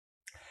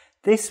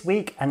This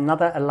week,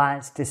 another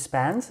alliance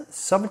disbands,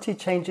 sovereignty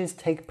changes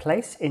take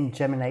place in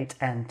Geminate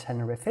and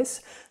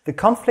Tenerifis, the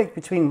conflict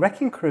between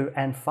Rekking Crew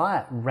and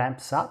FI.RE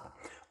ramps up.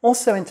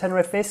 Also in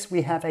Tenerifis,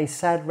 we have a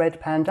sad red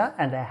panda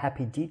and a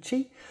happy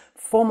Dichi.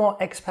 4 more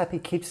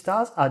ex-PAPI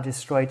keepstars are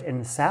destroyed in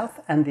the south,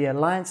 and the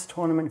alliance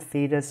tournament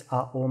feeders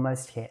are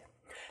almost here.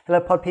 Hello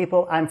pod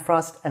people, I'm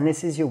Frost, and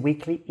this is your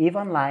weekly EVE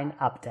Online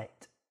update.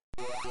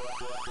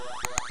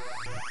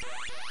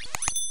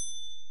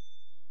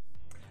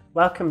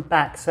 Welcome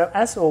back. So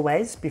as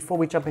always, before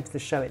we jump into the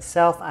show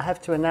itself, I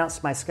have to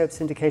announce my Scope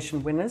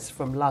Syndication winners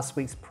from last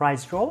week's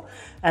prize draw.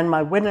 And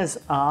my winners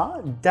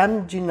are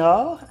Dame du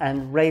Nord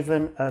and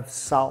Raven of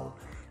Soul.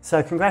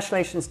 So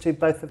congratulations to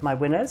both of my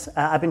winners.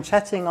 I've been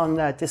chatting on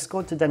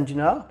Discord to Dame du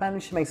Nord.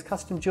 Apparently she makes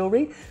custom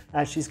jewelry.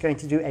 She's going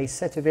to do a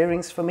set of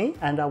earrings for me,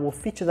 and I will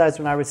feature those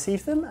when I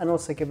receive them and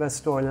also give her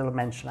store a little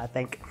mention, I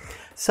think.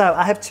 So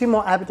I have 2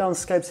 more Abaddon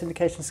Scope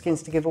Syndication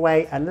skins to give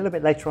away a little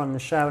bit later on in the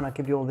show, and I'll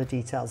give you all the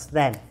details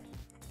then.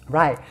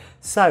 Right,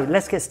 so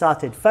let's get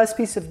started. First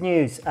piece of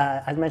news,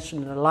 I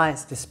mentioned an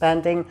alliance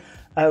disbanding.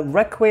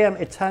 Requiem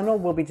Eternal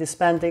will be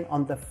disbanding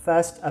on the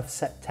 1st of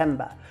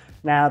September.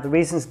 Now, the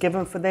reasons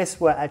given for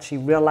this were actually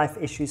real life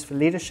issues for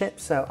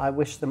leadership, so I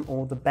wish them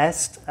all the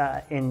best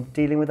in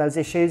dealing with those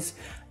issues.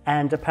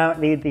 And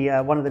apparently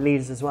one of the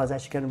leaders as well is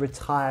actually going to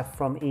retire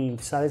from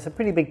EVE. So it's a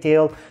pretty big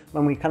deal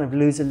when we kind of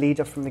lose a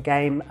leader from the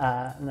game.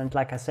 And then,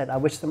 like I said, I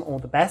wish them all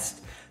the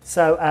best.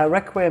 So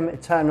Requiem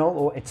Eternal,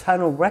 or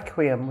Eternal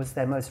Requiem, was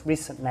their most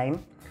recent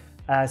name.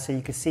 So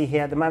you can see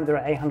here, at the moment there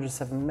are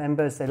 807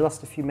 members. They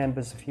lost a few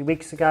members a few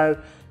weeks ago.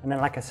 And then,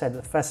 like I said,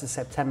 the 1st of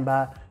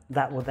September,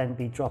 that will then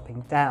be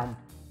dropping down.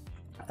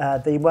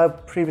 They were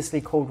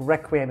previously called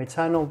Requiem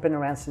Eternal, been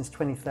around since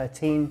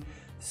 2013.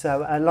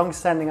 So a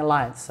long-standing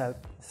alliance, so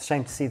it's a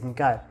shame to see them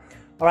go.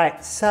 All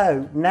right,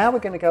 so now we're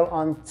going to go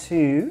on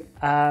to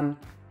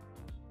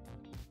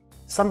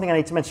something I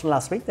need to mention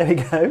last week, there we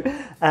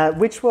go,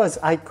 which was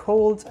I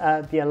called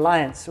the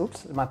alliance,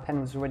 oops, my pen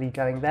was already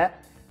going there,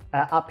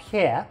 up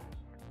here.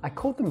 I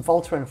called them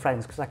Volta and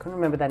Friends because I couldn't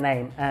remember their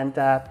name, and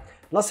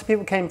lots of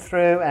people came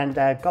through and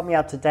got me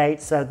up to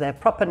date, so their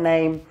proper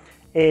name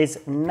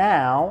is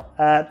now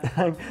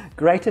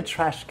Greater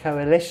Trash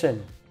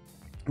Coalition.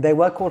 They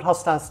were called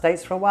Hostile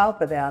States for a while,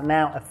 but they are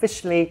now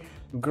officially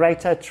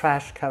Greater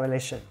Trash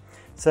Coalition.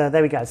 So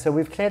there we go. So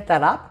we've cleared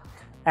that up.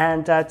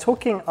 And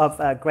talking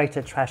of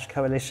Greater Trash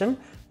Coalition,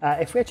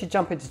 if we actually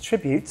jump into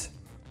tribute,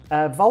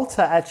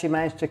 Volta actually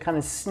managed to kind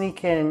of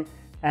sneak in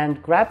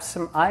and grab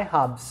some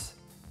iHubs.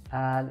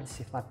 Let's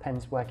see if my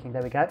pen's working.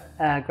 There we go.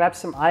 Grab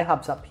some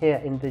iHubs up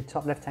here in the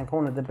top left-hand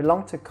corner that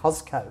belong to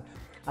Costco.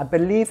 I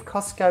believe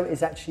Costco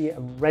is actually a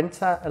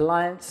renter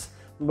alliance,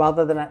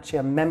 rather than actually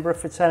a member of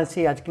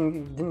fraternity. I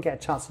didn't get a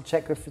chance to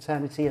check with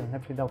fraternity, and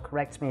hopefully they'll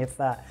correct me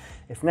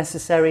if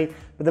necessary.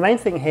 But the main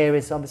thing here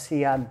is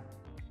obviously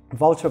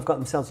Volta have got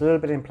themselves a little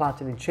bit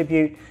implanted in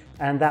tribute,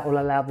 and that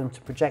will allow them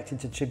to project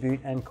into tribute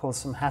and cause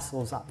some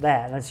hassles up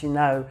there. And as you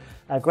know,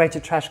 Greater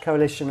Trash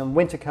Coalition and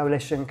Winter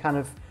Coalition kind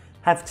of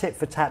have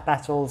tit-for-tat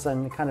battles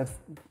and kind of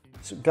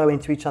go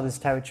into each other's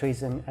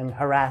territories and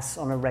harass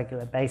on a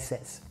regular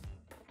basis.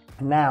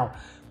 Now,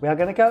 we are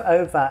going to go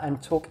over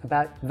and talk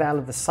about Veil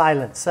of the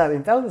Silent. So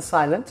in Veil of the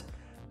Silent,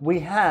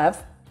 we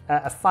have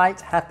a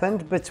fight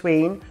happened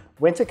between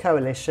Winter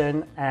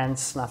Coalition and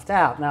Snuffed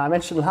Out. Now, I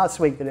mentioned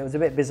last week that it was a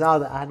bit bizarre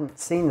that I hadn't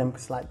seen them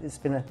because it's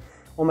been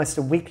almost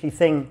a weekly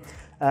thing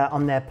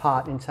on their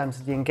part in terms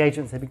of the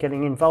engagements they've been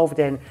getting involved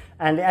in.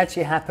 And it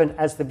actually happened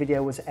as the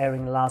video was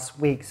airing last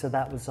week. So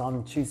that was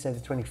on Tuesday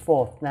the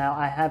 24th. Now,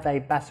 I have a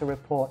battle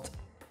report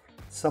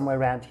somewhere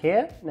around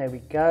here. There we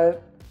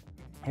go.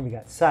 Here we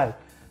go. So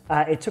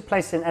it took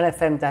place in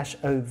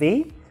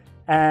NFM-OV,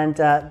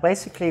 and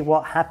basically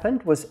what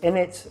happened was in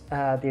it,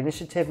 the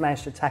initiative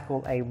managed to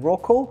tackle a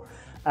Rorqual.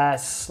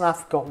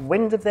 Snuff got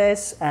wind of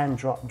this and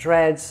dropped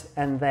dreads,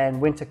 and then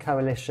Winter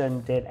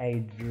Coalition did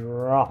a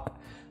drop.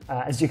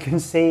 As you can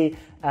see,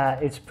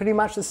 it's pretty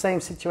much the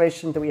same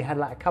situation that we had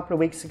like a couple of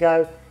weeks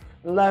ago.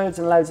 Loads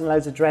and loads and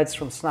loads of dreads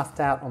from Snuffed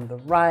Out on the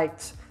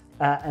right,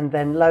 and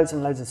then loads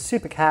and loads of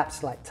super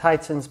caps like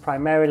Titans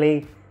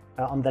primarily.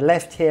 On the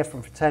left here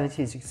from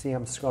Fraternity, as you can see,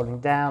 I'm scrolling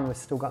down. We've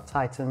still got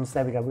Titans.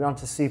 There we go. We're on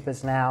to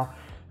supers now.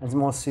 And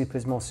more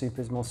supers, more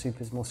supers, more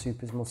supers, more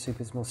supers, more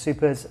supers, more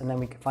supers. And then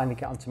we can finally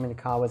get onto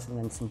Minakawas and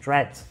then some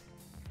dreads.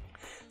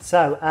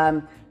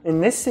 So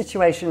in this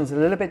situation, it's a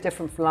little bit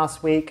different from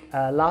last week.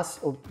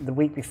 Or the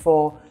week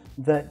before,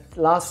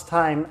 last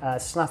time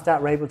Snuffed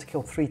Out were able to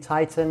kill 3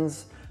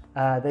 Titans.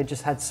 They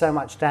just had so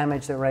much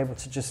damage they were able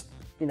to just,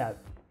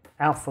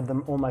 alpha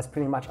them almost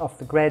pretty much off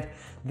the grid.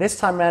 This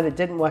time around it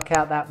didn't work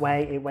out that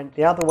way, it went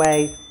the other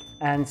way,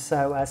 and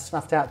so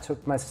Snuffed Out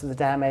took most of the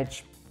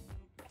damage,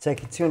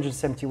 taking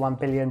 271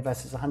 billion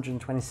versus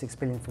 126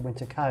 billion for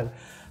Winter Co.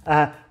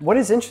 What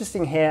is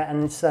interesting here,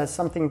 and it's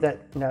something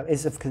that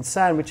is of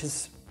concern, which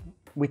is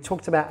we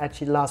talked about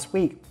actually last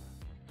week,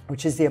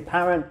 which is the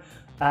apparent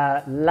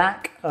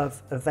lack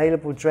of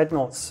available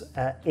dreadnoughts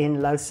in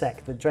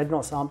lowsec. The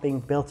dreadnoughts aren't being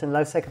built in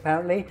lowsec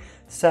apparently.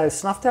 So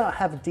Snuffed Out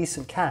have a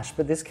decent cache,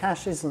 but this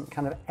cache isn't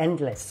kind of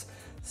endless.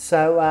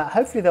 So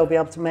hopefully they'll be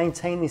able to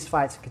maintain these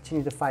fights and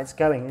continue the fights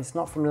going. It's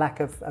not from lack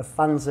of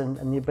funds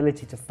and the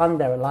ability to fund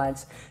their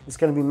alliance. It's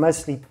going to be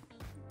mostly,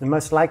 the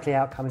most likely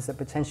outcome is that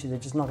potentially they're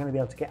just not going to be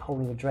able to get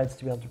hold of the dreads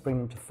to be able to bring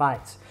them to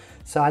fights.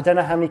 So I don't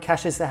know how many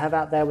caches they have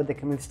out there where they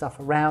can move stuff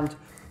around.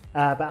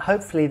 But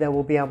hopefully they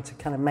will be able to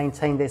kind of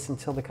maintain this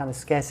until the kind of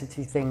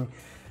scarcity thing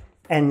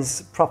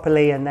ends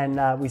properly, and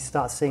then we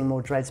start seeing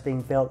more dreads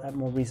being built at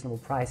more reasonable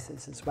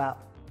prices as well.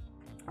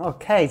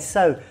 Okay,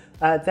 so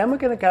then we're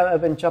going to go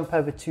over and jump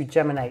over to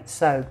Geminate.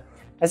 So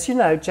as you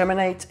know,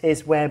 Geminate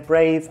is where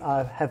Brave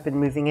have been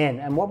moving in,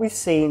 and what we've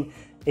seen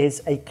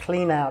is a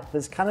clean out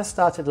that's kind of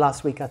started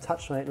last week. I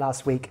touched on it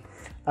last week,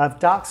 of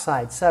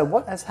Darkside. So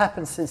what has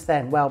happened since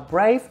then? Well,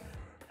 Brave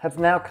have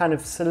now kind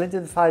of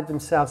solidified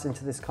themselves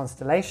into this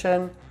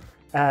constellation.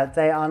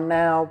 They are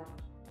now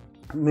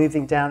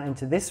moving down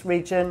into this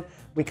region.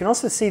 We can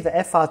also see the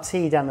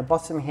FRT down the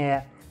bottom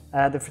here.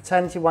 The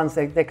fraternity ones,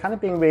 they're kind of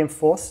being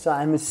reinforced. So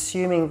I'm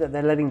assuming that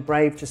they're letting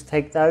Brave just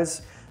take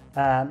those,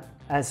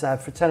 as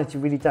fraternity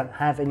really don't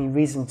have any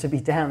reason to be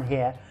down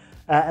here.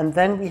 And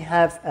then we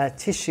have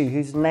Tissue,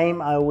 whose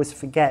name I always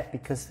forget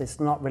because it's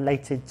not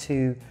related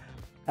to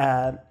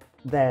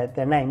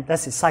their name.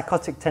 That's it,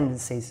 Psychotic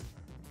Tendencies.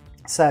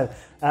 So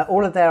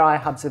all of their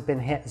iHubs have been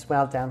hit as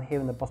well down here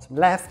in the bottom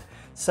left.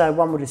 So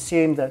one would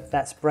assume that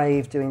that's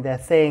Brave doing their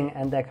thing,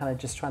 and they're kind of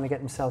just trying to get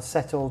themselves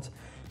settled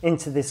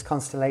into this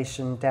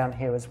constellation down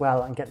here as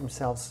well and get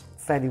themselves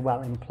fairly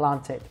well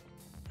implanted.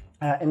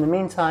 In the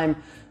meantime,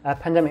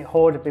 Pandemic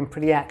Horde have been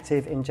pretty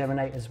active in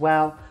Geminate as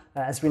well.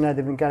 As we know,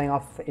 they've been going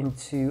off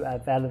into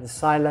Veil of the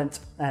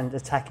Silent and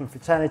attacking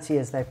Fraternity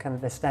as their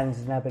standings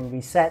have now been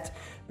reset.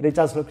 But it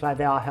does look like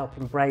they are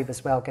helping Brave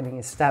as well, getting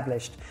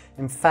established.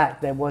 In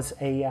fact, there was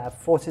a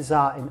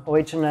Fortizar in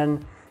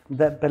Oigenon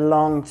that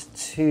belonged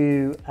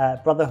to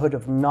Brotherhood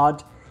of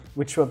Nod,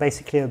 which were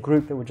basically a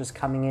group that were just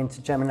coming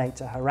into Geminate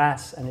to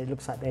harass, and it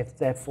looks like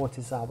their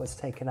Fortizar was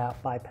taken out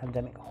by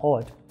Pandemic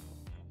Horde.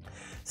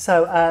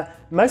 So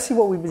mostly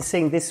what we've been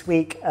seeing this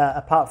week,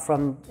 apart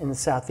from in the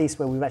southeast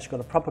where we've actually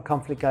got a proper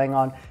conflict going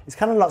on, is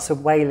kind of lots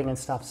of whaling and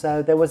stuff.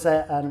 So there was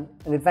an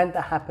event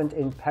that happened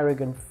in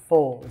Peregrine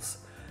Falls,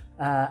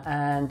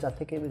 and I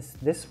think it was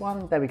this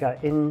one. There we go.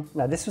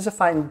 No, this was a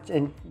fight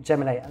in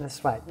Geminate.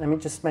 That's right. Let me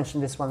just mention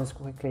this one as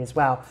quickly as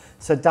well.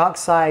 So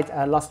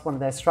Darkside lost one of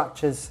their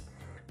structures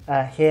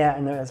here,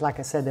 and as like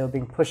I said, they were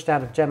being pushed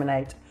out of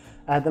Geminate.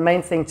 The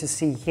main thing to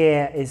see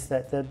here is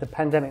that the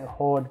Pandemic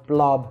Horde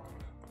blob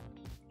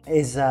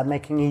is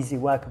making easy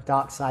work of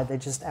Darkside. They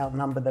just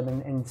outnumber them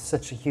in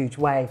such a huge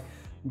way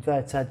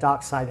that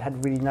Darkside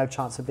had really no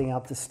chance of being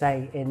able to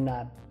stay in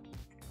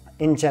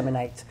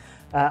Geminate.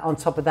 On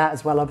top of that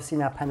as well, obviously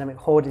now Pandemic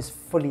Horde is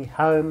fully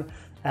home,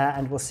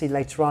 and we'll see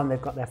later on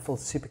they've got their full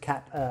Super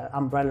Cap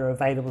umbrella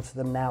available to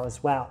them now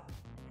as well.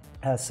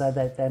 So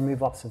their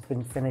move ops have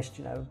been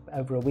finished,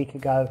 over a week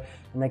ago,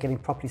 and they're getting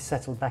properly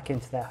settled back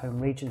into their home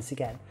regions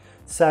again.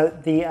 So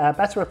the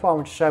battle report I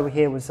want to show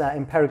here was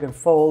in Peregrine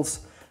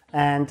Falls.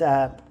 And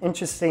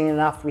interesting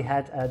enough, we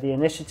had the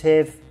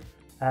Initiative,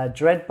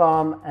 Dread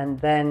Bomb, and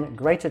then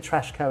Greater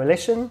Trash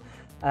Coalition,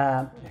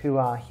 who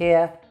are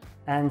here.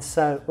 And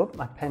so,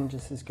 my pen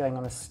just is going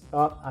on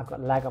I've got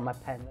lag on my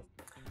pen.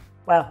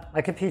 Well,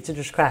 my computer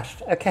just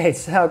crashed. Okay,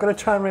 so I've got to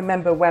try and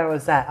remember where I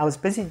was at. I was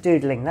busy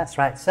doodling, that's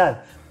right. So,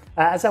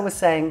 as I was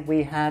saying,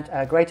 we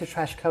had Greater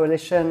Trash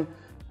Coalition,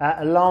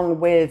 along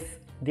with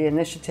the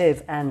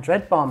Initiative and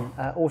Dread Bomb,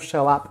 all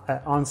show up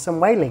on some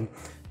whaling.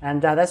 And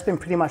that's been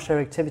pretty much their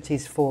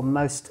activities for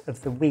most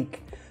of the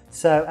week.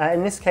 So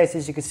in this case,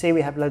 as you can see,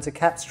 we have loads of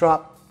caps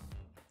drop.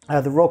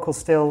 The Rorqual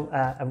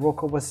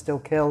was still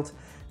killed.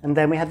 And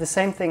then we had the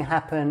same thing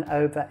happen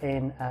over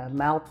in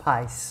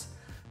Malpais.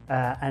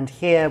 And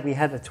here we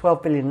had a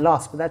 12 billion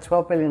loss, but that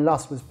 12 billion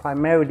loss was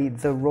primarily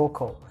the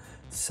Rorqual.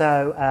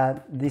 So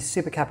the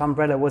Super Cap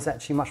umbrella was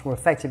actually much more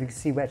effective. You can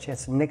see we actually had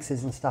some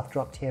Nixes and stuff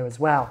dropped here as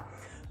well.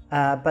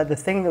 But the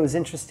thing that was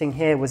interesting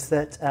here was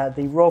that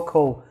the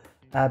Rorqual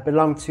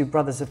belong to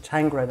Brothers of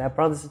Tangra. Now,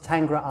 Brothers of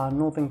Tangra are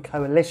Northern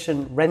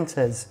Coalition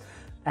renters,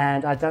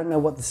 and I don't know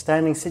what the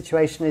standing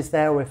situation is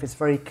there, or if it's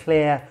very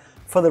clear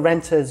for the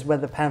renters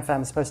whether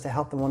PanFam is supposed to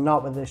help them or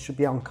not, whether they should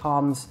be on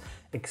comms,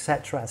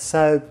 etc.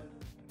 So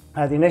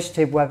the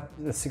Initiative were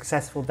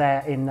successful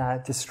there in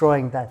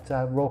destroying that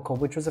Rorqual,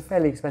 which was a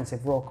fairly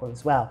expensive Rorqual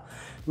as well.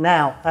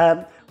 Now,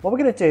 what we're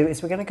going to do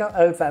is we're going to go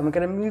over and we're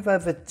going to move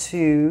over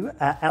to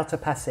Outer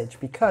Passage,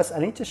 because I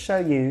need to show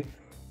you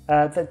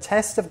that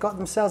tests have got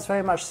themselves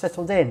very much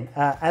settled in.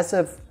 As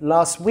of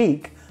last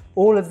week,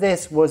 all of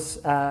this was,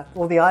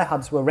 all the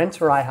iHubs were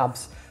renter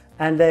iHubs,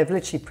 and they've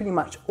literally pretty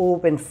much all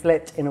been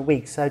flipped in a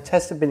week. So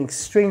tests have been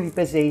extremely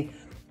busy.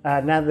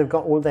 Now they've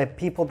got all their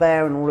people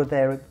there and all of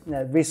their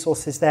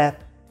resources there.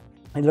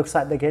 It looks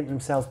like they're getting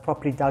themselves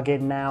properly dug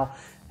in now,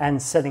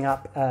 and setting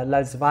up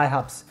loads of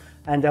iHubs.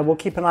 And we'll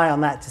keep an eye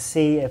on that to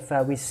see if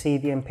we see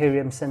the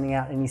Imperium sending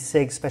out any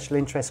SIG, special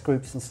interest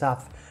groups and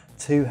stuff,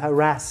 to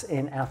harass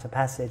in Outer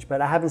Passage.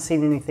 But I haven't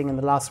seen anything in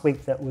the last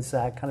week that was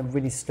kind of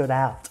really stood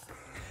out.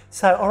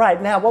 So, all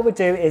right, now what we'll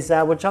do is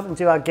we'll jump and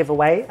do our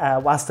giveaway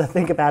whilst I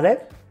think about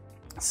it.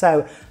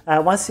 So,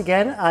 once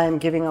again, I am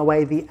giving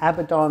away the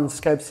Abaddon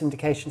Scope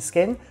Syndication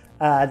skin.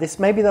 This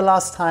may be the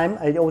last time.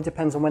 It all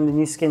depends on when the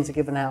new skins are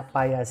given out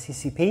by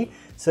CCP.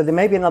 So there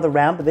may be another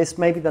round, but this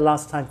may be the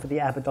last time for the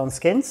Abaddon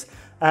skins.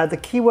 The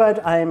keyword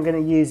I am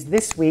going to use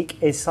this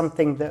week is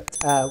something that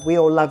we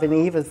all love in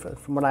EVE,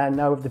 from what I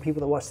know of the people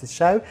that watch this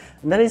show,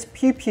 and that is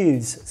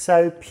pew-pews.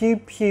 So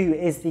pew-pew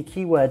is the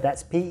keyword.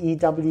 That's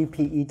P-E-W,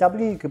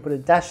 P-E-W. You could put a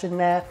dash in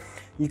there.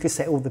 You could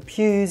say all the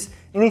pews.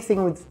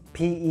 Anything with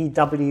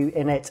P-E-W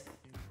in it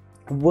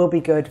will be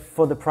good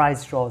for the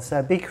prize draw.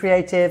 So be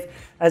creative.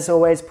 As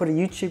always, put a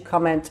YouTube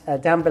comment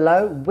down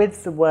below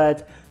with the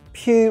word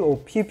pew or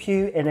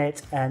pew-pew in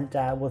it, and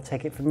we'll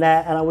take it from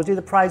there. And I will do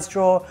the prize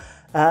draw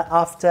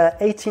after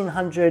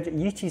 1800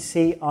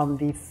 UTC on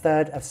the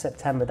 3rd of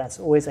September. That's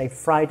always a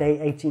Friday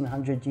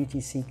 1800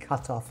 UTC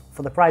cutoff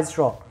for the prize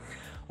draw.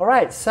 All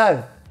right,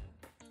 so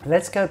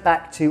let's go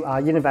back to our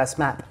universe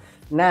map.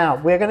 Now,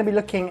 we're going to be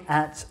looking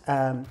at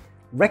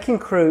Rekking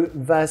Crew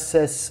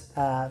versus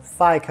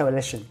FI.RE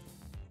Coalition.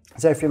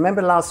 So if you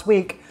remember last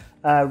week,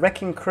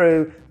 Rekking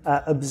Crew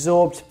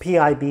absorbed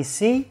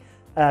PIBC.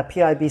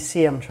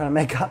 PIBC, I'm trying to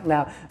make up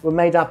now, were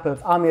made up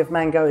of Army of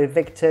Mango,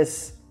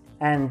 Evictus,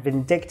 and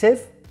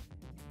Vindictive.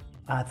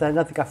 I don't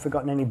think I've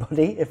forgotten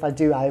anybody. If I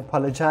do, I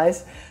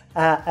apologize.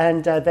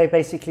 And they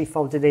basically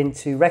folded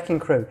into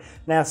Rekking Crew.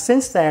 Now,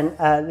 since then,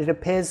 it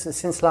appears that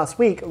since last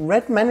week,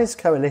 Red Menace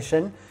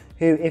Coalition,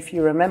 who, if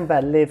you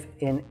remember, live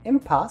in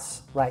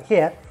Impasse, right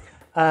here,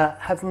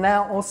 have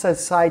now also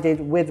sided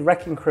with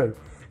Rekking Crew.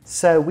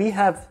 So we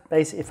have,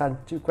 basically, if I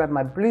do grab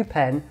my blue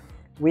pen,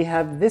 we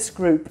have this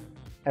group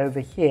over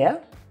here.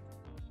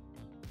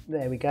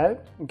 There we go.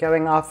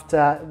 Going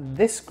after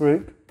this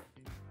group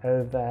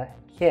over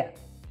here.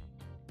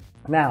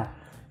 Now,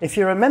 if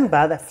you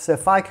remember, so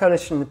FI.RE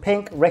Coalition in the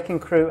pink, Rekking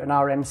Crew and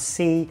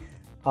RMC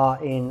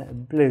are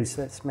in blue.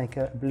 So let's make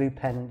a blue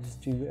pen and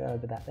just do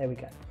over that. There we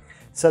go.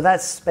 So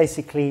that's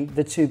basically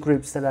the two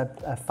groups that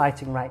are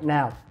fighting right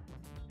now.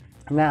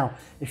 Now,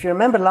 if you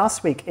remember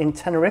last week in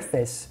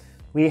Tenerifis,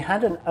 we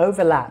had an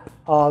overlap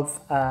of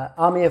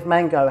Army of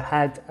Mango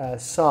had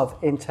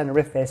SOV in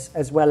Tenerifis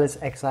as well as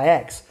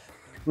XIX.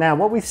 Now,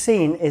 what we've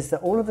seen is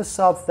that all of the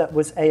SOV that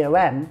was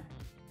AOM,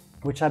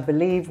 which I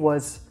believe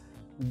was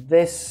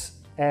this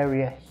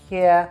area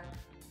here,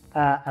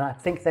 and I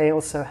think they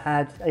also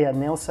had,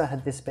 and they also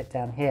had this bit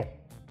down here,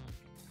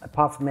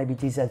 apart from maybe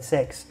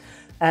DZ6.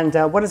 And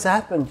what has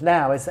happened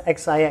now is that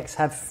XIX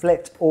have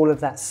flipped all of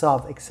that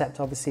SOV,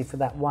 except obviously for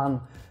that one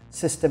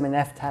system in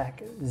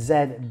FTAC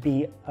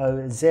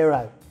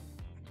ZB00.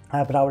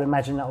 But I would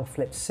imagine that will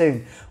flip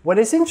soon. What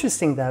is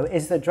interesting though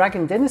is that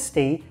Dragon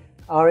Dynasty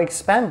are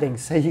expanding.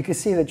 So you can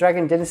see the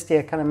Dragon Dynasty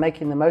are kind of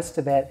making the most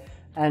of it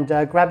and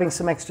grabbing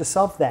some extra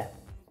SOV there.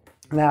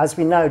 Now, as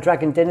we know,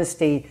 Dragon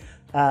Dynasty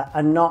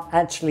are not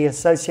actually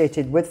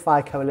associated with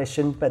FI.RE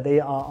Coalition, but they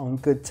are on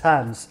good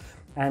terms.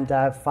 And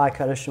FI.RE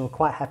Coalition were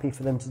quite happy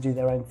for them to do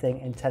their own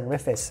thing in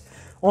Tenerifis.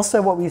 Also,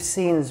 what we've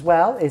seen as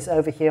well is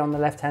over here on the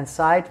left-hand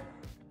side,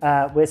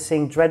 we're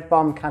seeing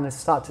Dreadbomb kind of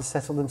start to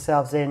settle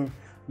themselves in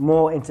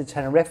more into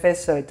Tenerifis.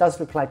 So it does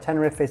look like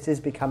Tenerifis is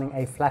becoming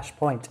a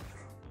flashpoint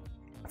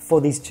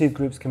for these two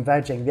groups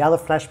converging. The other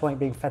flashpoint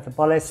being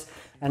Fetherbolis,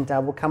 and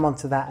we'll come on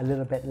to that a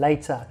little bit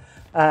later.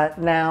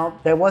 Now,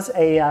 there was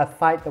a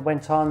fight that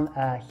went on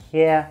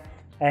here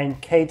in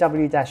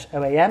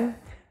KW-OAM.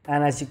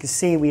 And as you can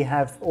see, we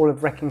have all of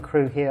Rekking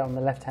Crew here on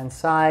the left-hand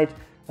side,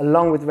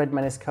 along with Red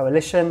Menace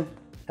Coalition.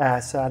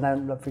 So I know,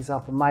 look, for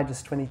example,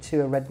 Midas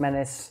 22 are Red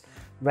Menace,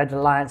 Red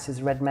Alliance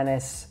is Red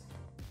Menace,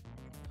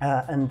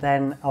 and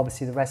then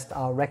obviously the rest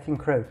are Rekking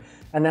Crew.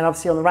 And then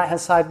obviously on the right-hand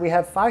side, we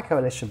have FI.RE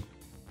Coalition.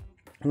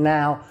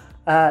 Now,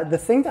 the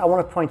thing that I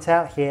want to point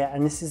out here,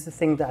 and this is the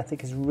thing that I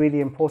think is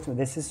really important with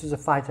this was a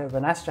fight over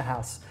an Astra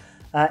House,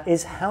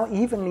 is how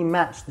evenly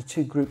matched the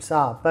two groups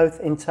are, both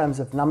in terms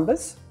of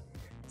numbers.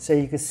 So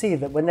you can see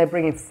that when they're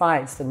bringing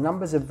fights, the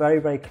numbers are very,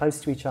 very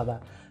close to each other.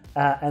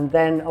 And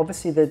then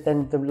obviously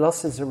the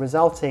losses are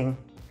resulting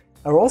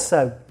are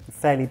also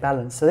fairly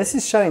balanced. So this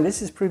is showing,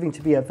 this is proving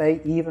to be a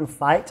very even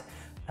fight.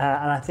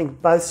 And I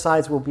think both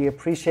sides will be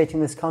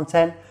appreciating this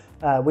content.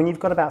 When you've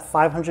got about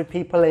 500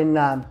 people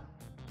in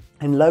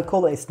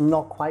local, it's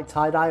not quite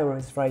tie-dye, or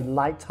it's very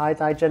light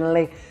tie-dye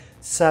generally.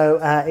 So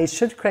it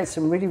should create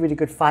some really, really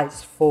good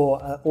fights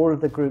for all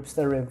of the groups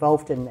that are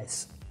involved in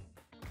this.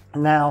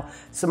 Now,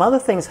 some other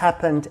things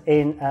happened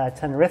in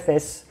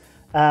Tenerifis.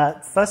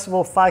 First of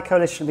all, FI.RE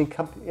Coalition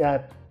have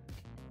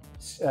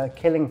been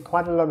killing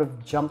quite a lot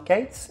of jump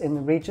gates in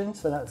the region,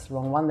 so that's the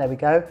wrong one, there we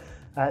go.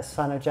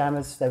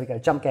 Sino-jammers, there we go,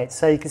 jump gates.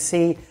 So you can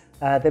see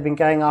they've been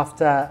going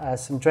after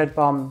some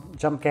Dreadbomb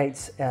jump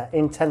gates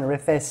in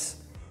Tenerifis.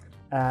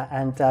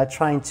 and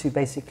trying to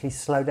basically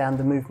slow down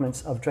the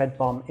movements of Dread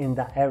Bomb in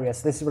that area.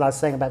 So this is what I was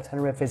saying about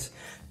Tenerife's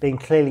being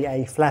clearly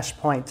a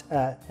flashpoint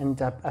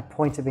and a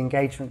point of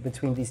engagement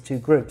between these two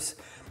groups.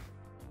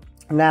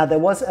 Now, there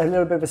was a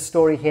little bit of a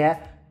story here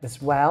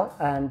as well,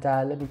 and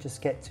let me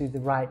just get to the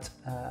right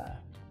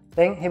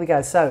thing. Here we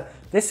go. So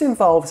this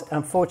involves,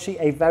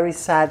 unfortunately, a very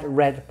sad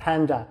red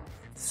panda.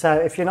 So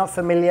if you're not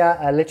familiar,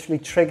 literally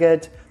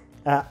triggered,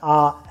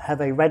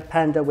 have a red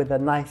panda with a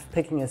knife,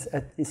 picking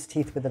his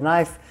teeth with a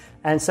knife.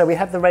 And so we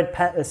have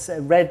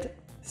the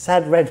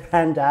sad red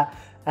panda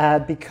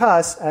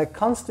because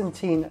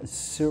Konstantin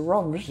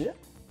Surovich,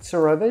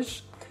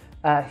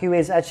 who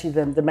is actually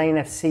the main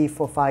FC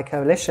for FI.RE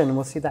Coalition, and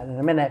we'll see that in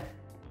a minute,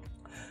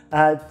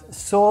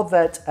 saw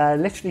that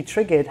Literally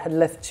Triggered had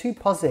left 2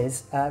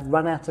 POSs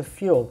run out of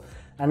fuel.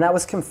 And that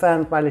was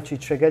confirmed by Literally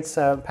Triggered.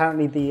 So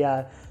apparently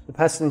the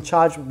person in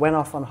charge went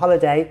off on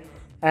holiday.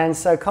 And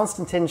so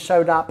Konstantin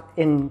showed up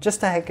in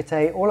just a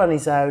Hecate all on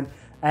his own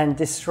and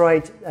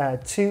destroyed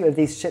 2 of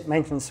these ship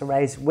maintenance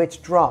arrays,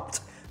 which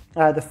dropped.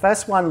 The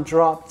first one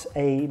dropped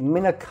a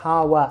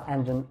Minakawa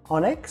and an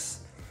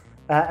Onyx.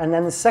 And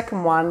then the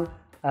second one,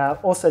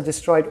 also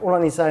destroyed all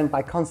on his own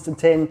by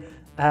Konstantin,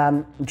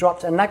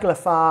 dropped a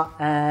Naglafar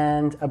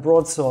and a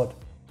Broadsword.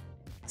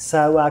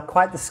 So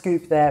quite the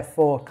scoop there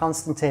for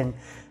Konstantin.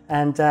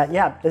 And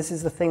yeah, this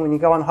is the thing, when you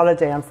go on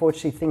holiday,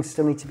 unfortunately, things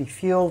still need to be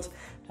fueled,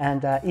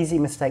 and easy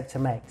mistake to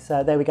make.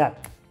 So there we go.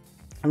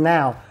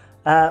 Now,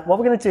 what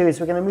we're going to do is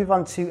we're going to move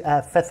on to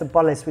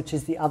Fetherbolis, which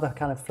is the other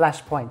kind of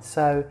flashpoint.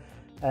 So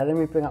let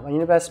me bring up my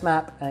universe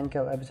map and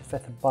go over to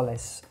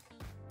Fetherbolis.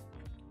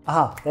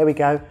 Ah, there we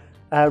go.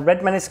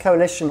 Red Menace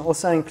Coalition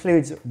also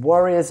includes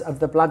Warriors of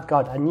the Blood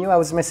God. I knew I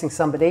was missing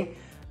somebody.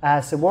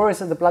 So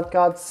Warriors of the Blood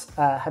Gods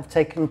have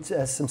taken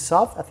some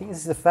SOV. I think this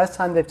is the first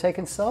time they've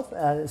taken SOV,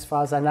 as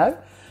far as I know.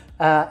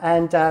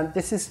 And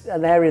this is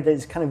an area that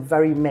is kind of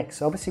very mixed.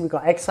 So obviously we've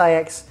got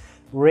XIX,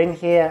 we're in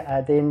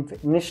here. They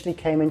initially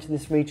came into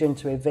this region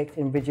to evict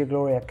Invidia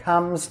Gloria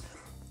Comes.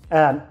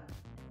 And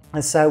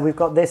so we've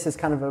got this as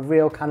kind of a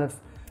real kind of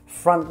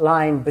front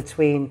line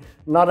between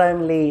not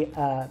only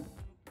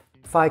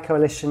FI.RE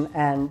Coalition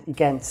and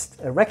against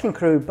Rekking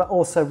Crew, but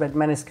also Red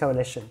Menace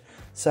Coalition.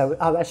 So,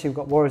 oh, actually we've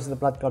got Warriors of the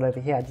Blood God over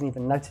here. I didn't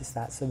even notice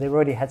that. So they've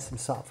already had some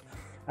SOV.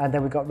 And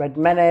then we've got Red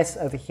Menace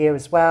over here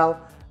as well.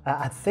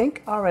 I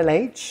think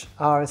RLH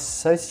are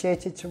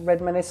associated to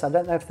Red Menace. I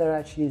don't know if they're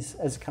actually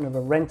as kind of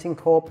a renting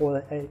corp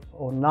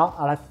or not.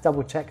 I'll have to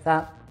double check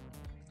that.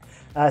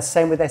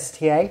 Same with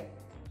STA.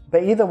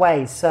 But either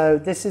way, so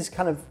this is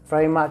kind of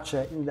very much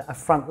a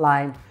front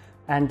line.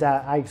 And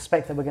I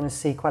expect that we're going to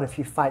see quite a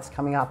few fights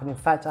coming up. And in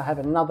fact, I have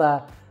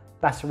another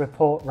battle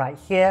report right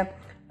here.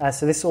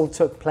 So this all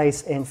took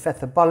place in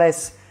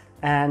Fetherbolis.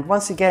 And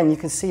once again, you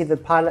can see the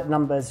pilot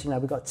numbers. You know,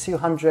 we've got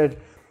 200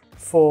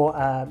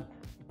 for,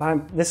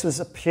 this was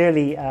a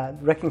purely,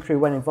 Rekking Crew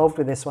weren't involved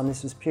with this one.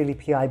 This was purely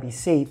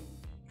PIBC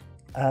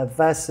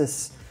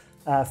versus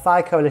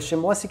FI.RE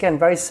Coalition. Once again,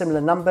 very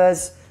similar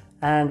numbers.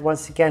 And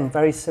once again,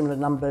 very similar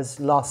numbers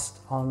lost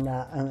on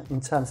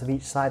in terms of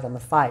each side on the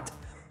fight.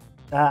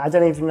 I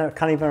don't even know,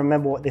 can't even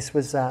remember what this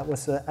was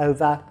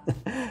over.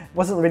 It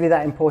wasn't really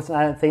that important,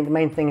 I don't think. The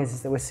main thing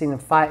is that we're seeing them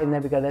fight, and there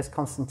we go, there's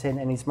Konstantin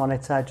and his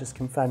monitor, just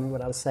confirming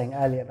what I was saying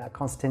earlier about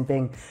Konstantin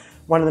being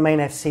one of the main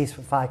FCs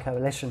for FI.RE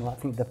Coalition, or I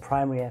think the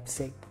primary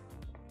FC.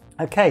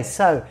 Okay,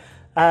 so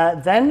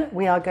then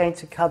we are going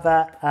to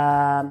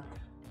cover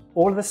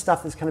all of the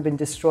stuff that's kind of been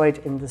destroyed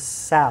in the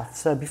south.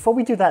 So before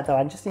we do that though,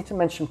 I just need to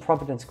mention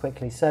Providence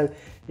quickly. So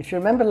if you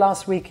remember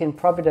last week in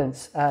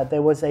Providence,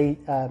 there was a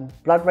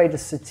Blood Raider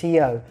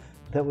Satio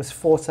that was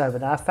fought over.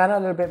 Now I found out a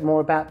little bit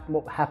more about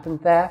what happened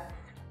there.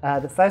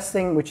 The first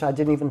thing, which I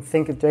didn't even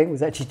think of doing,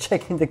 was actually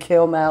checking the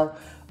kill mail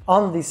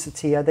on the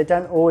Satio. They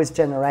don't always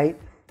generate.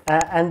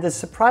 And the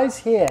surprise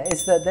here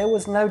is that there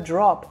was no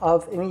drop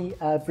of any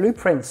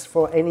blueprints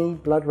for any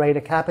Blood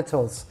Raider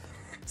capitals.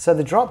 So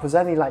the drop was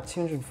only like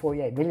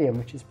 248 million,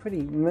 which is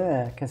pretty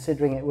meh,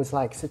 considering it was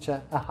like such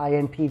a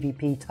high-end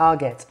PvP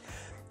target.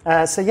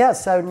 So yeah,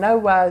 so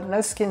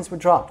no skins were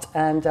dropped,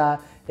 and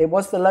it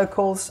was the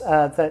locals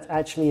that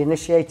actually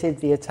initiated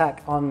the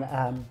attack on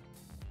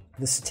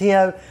the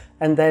Satio,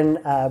 and then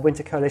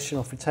Winter Coalition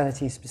or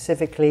Fraternity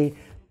specifically,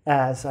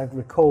 as I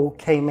recall,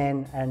 came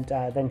in and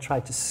then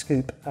tried to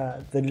scoop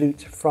the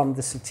loot from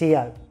the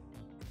Satio.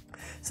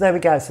 So there we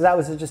go. So that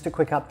was just a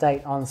quick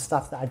update on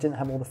stuff that I didn't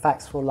have all the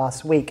facts for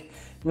last week.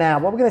 Now,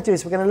 what we're going to do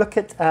is we're going to look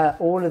at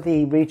all of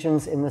the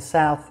regions in the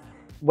south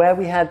where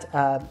we had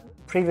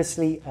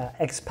previously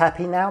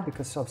ex-PAPI now,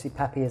 because obviously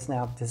PAPI is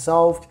now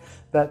dissolved,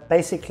 but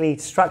basically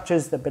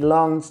structures that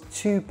belonged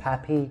to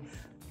PAPI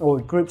or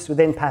groups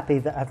within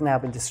PAPI that have now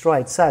been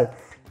destroyed. So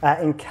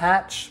in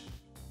Catch,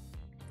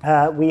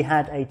 we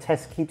had a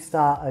test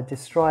keepstar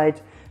destroyed.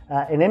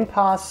 In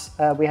Impasse,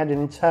 we had an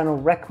internal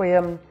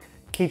Requiem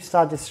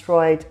keepstar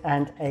destroyed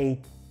and a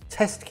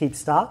test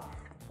keepstar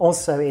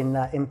also in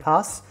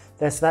Impasse.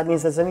 So that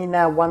means there's only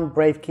now one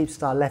brave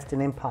keepstar left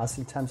in Impasse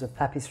in terms of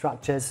PAPI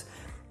structures.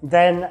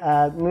 Then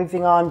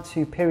moving on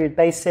to period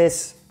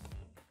basis,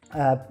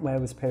 Where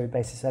was period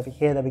basis? Over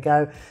here, there we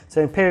go.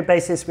 So in period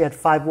basis, we had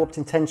 5 warped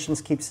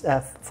intentions, keeps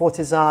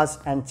Fortizars,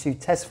 and 2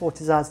 test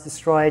Fortizars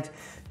destroyed.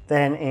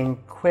 Then in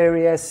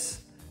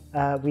Quirius,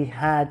 we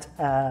had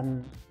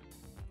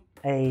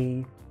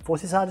a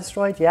Fortizar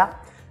destroyed, yeah.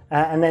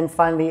 And then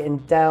finally in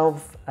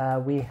Delve,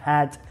 we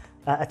had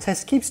a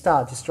test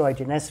Keepstar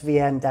destroyed in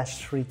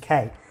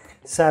SVM-3K.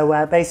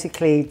 So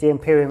basically the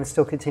Imperium is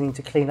still continuing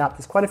to clean up.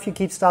 There's quite a few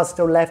Keepstars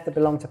still left that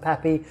belong to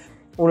PAPI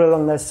all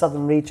along those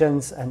southern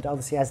regions, and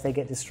obviously as they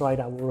get destroyed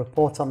I will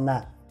report on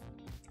that.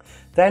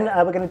 Then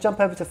we're going to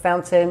jump over to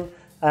Fountain.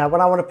 What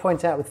I want to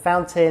point out with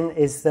Fountain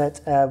is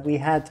that we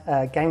had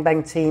a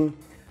gangbang team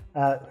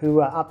who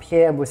were up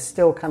here and was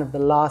still kind of the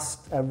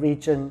last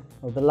region,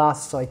 or the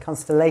last,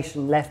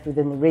 constellation left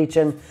within the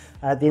region.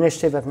 The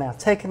initiative have now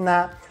taken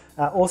that.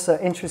 Also,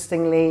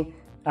 interestingly,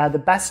 the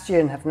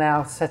Bastion have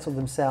now settled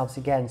themselves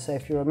again. So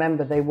if you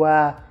remember, they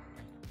were,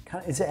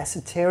 is it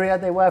Esoteria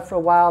they were for a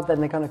while, then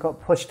they kind of got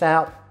pushed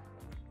out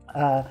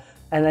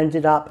and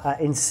ended up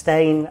in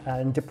Stain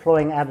and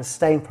deploying out of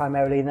Stain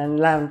primarily. And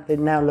then it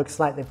now looks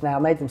like they've now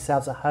made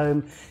themselves a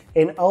home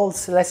in old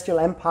Celestial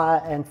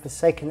Empire and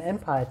Forsaken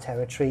Empire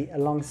territory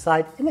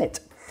alongside Init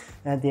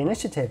and the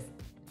initiative.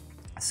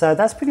 So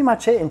that's pretty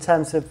much it in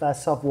terms of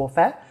soft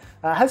warfare.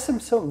 I have some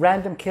sort of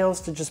random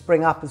kills to just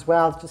bring up as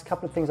well. Just a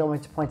couple of things I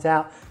wanted to point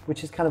out,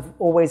 which is kind of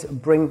always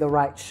bring the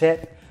right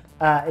ship.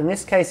 In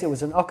this case, it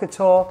was an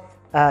Okator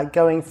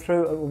going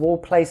through, of all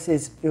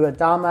places,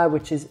 Uadama,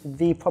 which is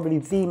probably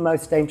the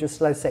most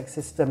dangerous low-sec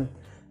system.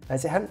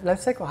 Is it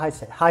low-sec or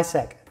high-sec?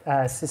 High-sec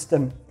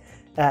system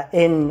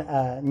in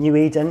New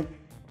Eden.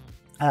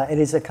 It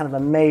is a kind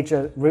of a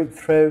major route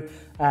through.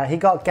 He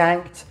got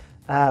ganked.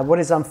 What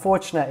is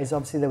unfortunate is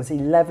obviously there was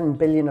 11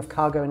 billion of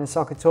cargo in this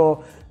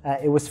Okator.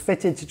 It was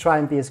fitted to try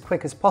and be as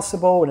quick as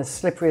possible and as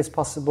slippery as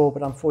possible,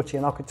 but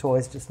unfortunately an Okator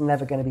is just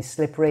never going to be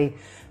slippery.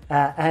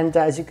 And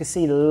as you can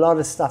see, a lot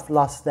of stuff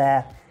lost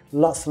there.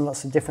 Lots and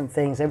lots of different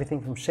things,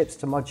 everything from ships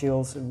to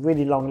modules, a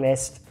really long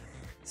list.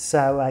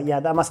 So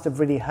yeah, that must have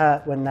really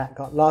hurt when that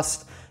got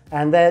lost.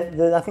 And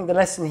I think the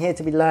lesson here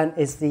to be learned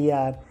is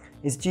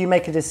do you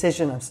make a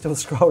decision, I'm still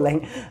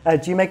scrolling,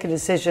 do you make a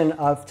decision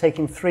of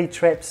taking 3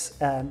 trips,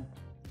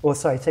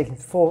 taking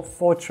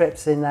four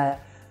trips in a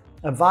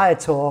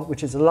Viator,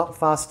 which is a lot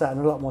faster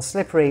and a lot more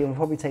slippery, and will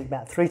probably take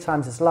about 3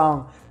 times as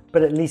long,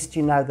 but at least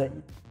you know that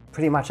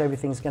pretty much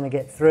everything's going to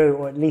get through,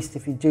 or at least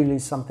if you do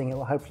lose something, it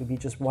will hopefully be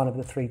just one of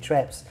the 3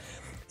 trips.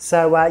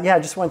 So yeah, I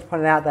just wanted to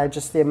point it out there,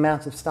 just the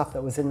amount of stuff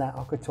that was in that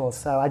Okator.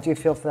 So I do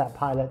feel for that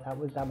pilot,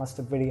 that must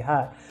have really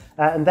hurt.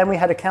 And then we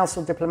had a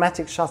Council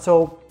diplomatic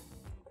shuttle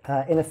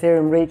in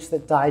Ethereum Reach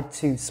that died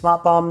to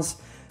smart bombs,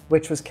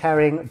 which was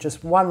carrying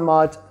just 1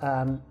 mod,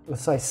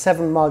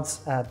 7 mods,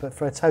 but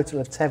for a total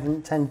of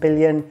 10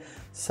 billion.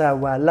 So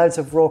loads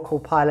of raw core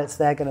pilots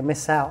there going to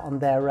miss out on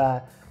their,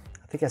 I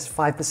think it's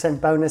 5%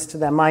 bonus to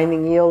their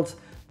mining yield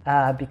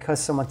because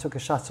someone took a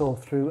shuttle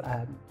through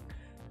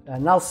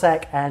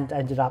nullsec and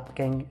ended up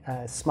getting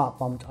smart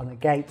bombed on a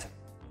gate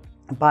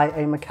by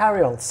a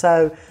Macarial.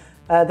 So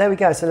there we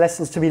go. So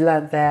lessons to be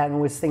learnt there, and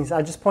always things.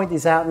 I just point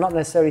these out, not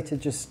necessarily to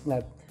just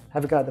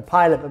have a go at the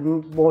pilot, but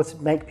more to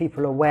make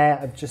people aware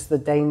of just the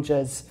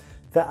dangers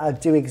that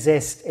do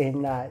exist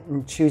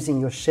in choosing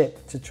your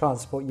ship to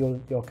transport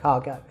your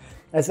cargo,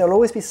 as there'll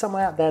always be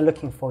someone out there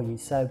looking for you.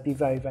 So be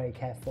very, very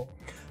careful.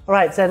 All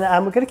right, so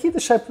we're going to keep the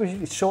show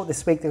pretty short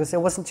this week because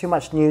there wasn't too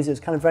much news. It was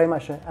kind of very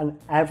much an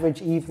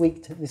average Eve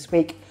week this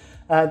week.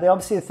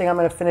 Obviously, the thing I'm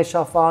going to finish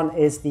off on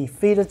is the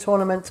feeder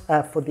tournament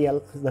for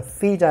the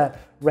feeder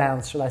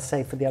rounds, shall I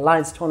say, for the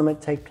Alliance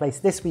tournament take place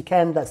this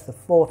weekend. That's the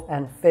 4th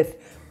and 5th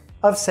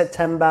of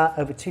September,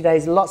 over 2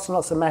 days. Lots and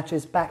lots of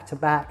matches back to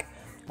back.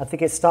 I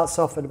think it starts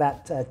off at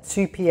about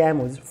 2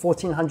 p.m. or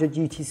 1400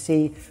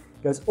 UTC,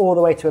 goes all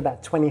the way to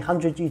about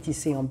 2000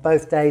 UTC on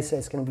both days, so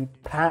it's going to be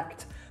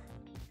packed.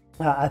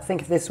 I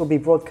think this will be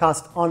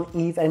broadcast on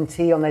Eve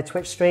NT on their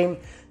Twitch stream,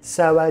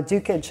 so do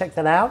check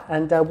that out,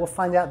 and we'll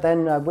find out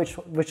then which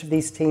of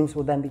these teams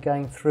will then be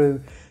going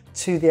through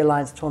to the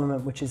Alliance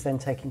tournament, which is then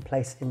taking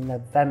place in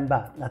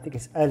November. I think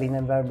it's early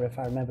November if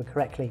I remember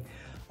correctly.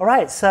 All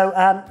right, so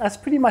that's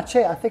pretty much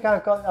it. I think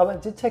I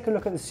did take a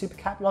look at the super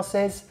cap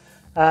losses.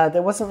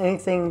 There wasn't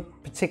anything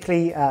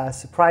particularly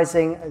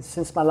surprising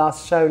since my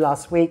last show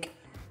last week.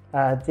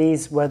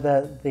 These were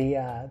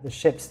the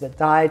ships that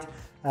died.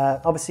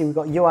 Obviously, we've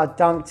got You Are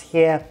Dunked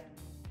here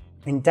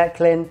in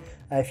Declan.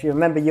 If you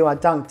remember, You Are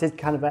Dunked did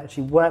kind of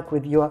actually work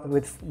with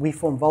We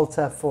Form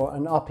Volta for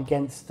an op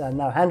against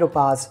No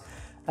Handlebars,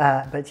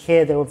 but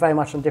here they were very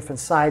much on different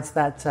sides.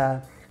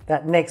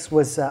 That Nyx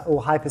was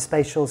all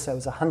hyperspatial, so it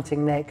was a hunting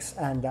Nyx,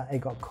 and it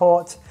got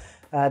caught.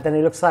 Then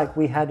it looks like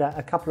we had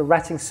a couple of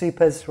ratting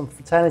supers from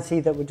Fraternity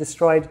that were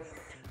destroyed,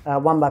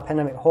 one by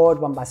Pandemic Horde,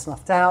 one by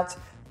Snuffed Out,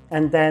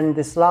 and then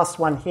this last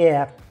one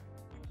here,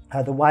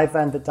 the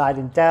Wyvern that died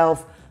in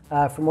Delve.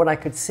 From what I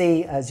could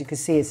see, as you can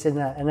see, it's in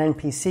an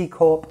NPC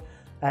corp.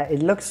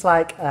 It looks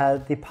like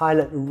the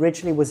pilot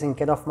originally was in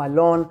Get Off My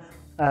Lawn.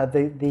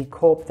 The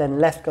corp then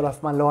left Get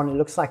Off My Lawn. It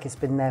looks like it's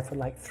been there for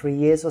like 3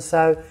 years or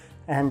so.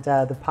 and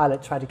the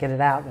pilot tried to get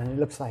it out, and it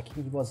looks like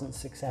he wasn't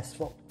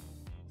successful.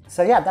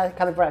 So yeah, that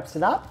kind of wraps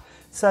it up.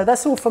 So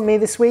that's all from me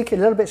this week, a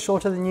little bit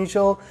shorter than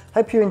usual.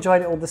 Hope you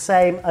enjoyed it all the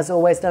same. As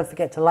always, don't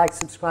forget to like,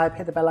 subscribe,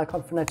 hit the bell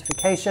icon for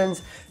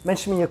notifications.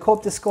 Mention me in your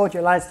Corp Discord,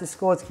 your Alliance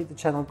Discord to keep the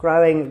channel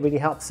growing. It really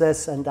helps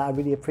us, and I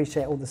really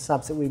appreciate all the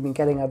subs that we've been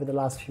getting over the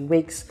last few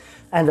weeks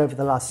and over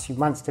the last few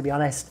months, to be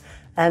honest.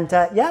 And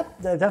yeah,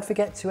 don't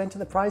forget to enter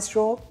the prize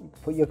draw.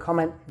 Put your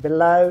comment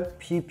below.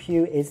 Pew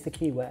pew is the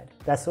keyword.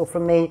 That's all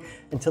from me.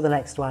 Until the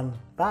next one.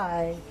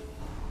 Bye.